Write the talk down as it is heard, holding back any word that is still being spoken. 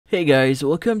Hey guys,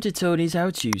 welcome to Tony's How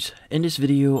To's. In this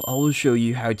video, I will show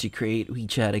you how to create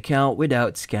WeChat account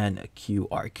without scan a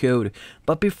QR code.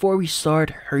 But before we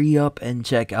start, hurry up and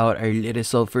check out our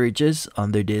latest self-purchase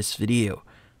under this video.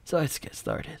 So let's get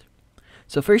started.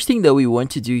 So first thing that we want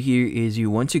to do here is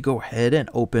you want to go ahead and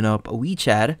open up a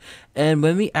WeChat, and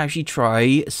when we actually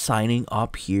try signing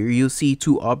up here, you'll see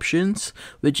two options,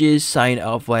 which is sign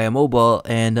up via mobile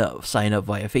and sign up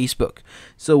via Facebook.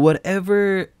 So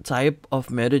whatever type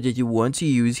of method that you want to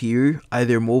use here,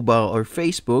 either mobile or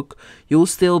Facebook, you'll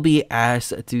still be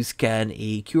asked to scan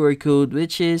a QR code,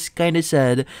 which is kind of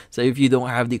sad. So if you don't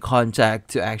have the contact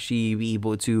to actually be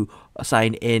able to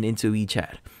sign in into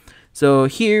WeChat. So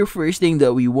here, first thing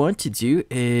that we want to do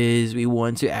is we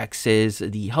want to access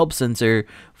the help center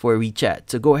for WeChat.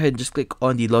 So go ahead and just click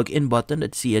on the login button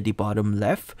that's see at the bottom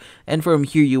left. And from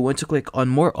here, you want to click on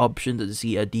more options that you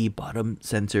see at the bottom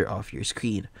center of your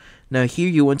screen. Now here,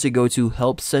 you want to go to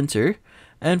help center.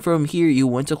 And from here, you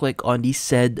want to click on the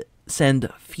send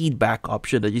feedback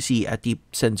option that you see at the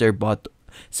center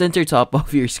top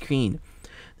of your screen.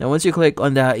 Now once you click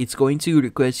on that, it's going to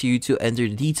request you to enter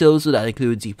the details, so that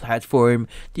includes the platform,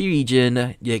 the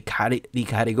region, the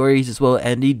categories as well,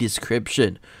 and the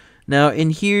description. Now in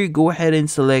here, go ahead and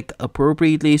select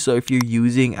appropriately. So if you're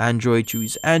using Android,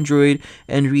 choose Android,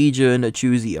 and region,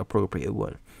 choose the appropriate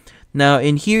one. Now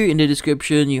in here in the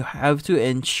description, you have to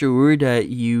ensure that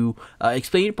you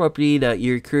explain properly that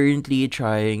you're currently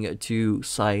trying to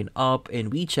sign up in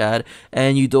WeChat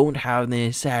and you don't have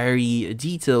necessary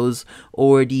details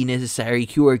or the necessary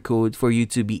QR code for you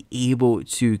to be able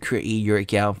to create your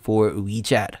account for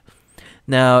WeChat.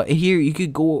 Now here you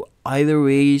could go either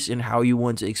ways in how you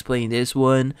want to explain this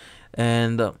one,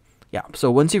 and yeah,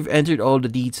 so once you've entered all the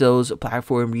details,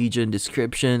 platform, region,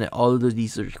 description, all of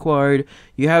these are required,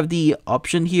 you have the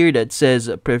option here that says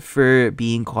prefer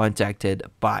being contacted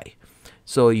by.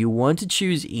 So you want to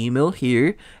choose email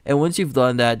here, and once you've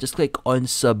done that, just click on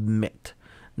submit.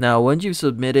 Now once you've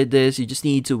submitted this, you just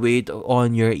need to wait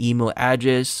on your email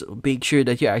address. Make sure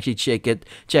that you actually check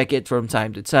it from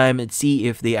time to time and see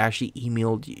if they actually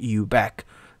emailed you back.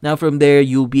 Now from there,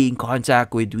 you'll be in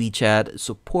contact with WeChat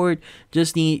support.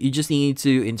 You just need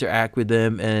to interact with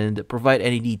them and provide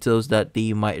any details that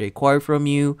they might require from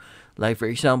you. Like for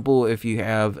example, if you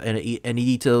have any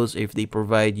details, if they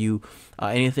provide you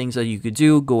any things that you could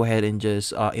do, go ahead and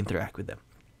just interact with them.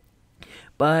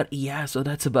 But yeah, so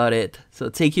that's about it. So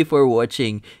thank you for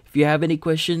watching. If you have any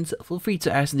questions, feel free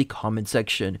to ask in the comment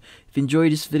section. If you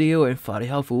enjoyed this video and found it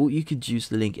helpful, you could use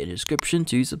the link in the description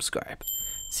to subscribe.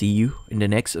 See you in the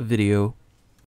next video.